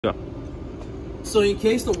Go. So in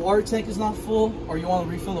case the water tank is not full, or you want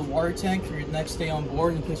to refill the water tank for your next day on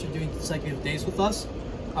board, in case you're doing consecutive days with us,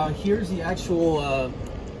 here's the actual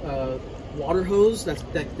water hose that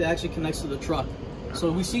actually connects to the truck.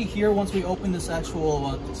 So we see here, once we open this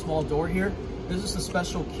actual small door here, this is a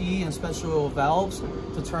special key and special valves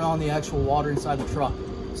to turn on the actual water inside the truck.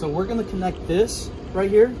 So we're going to connect this right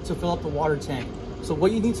here to fill up the water tank. So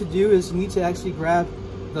what you need to do is you need to actually grab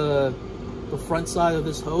the front side of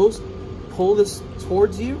this hose, pull this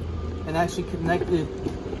towards you, and actually connect it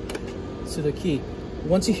to the key.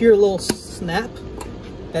 Once you hear a little snap,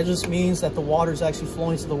 that just means that the water is actually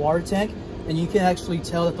flowing to the water tank, and you can actually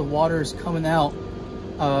tell that the water is coming out,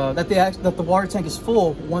 that the water tank is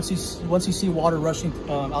full once you see water rushing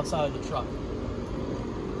outside of the truck.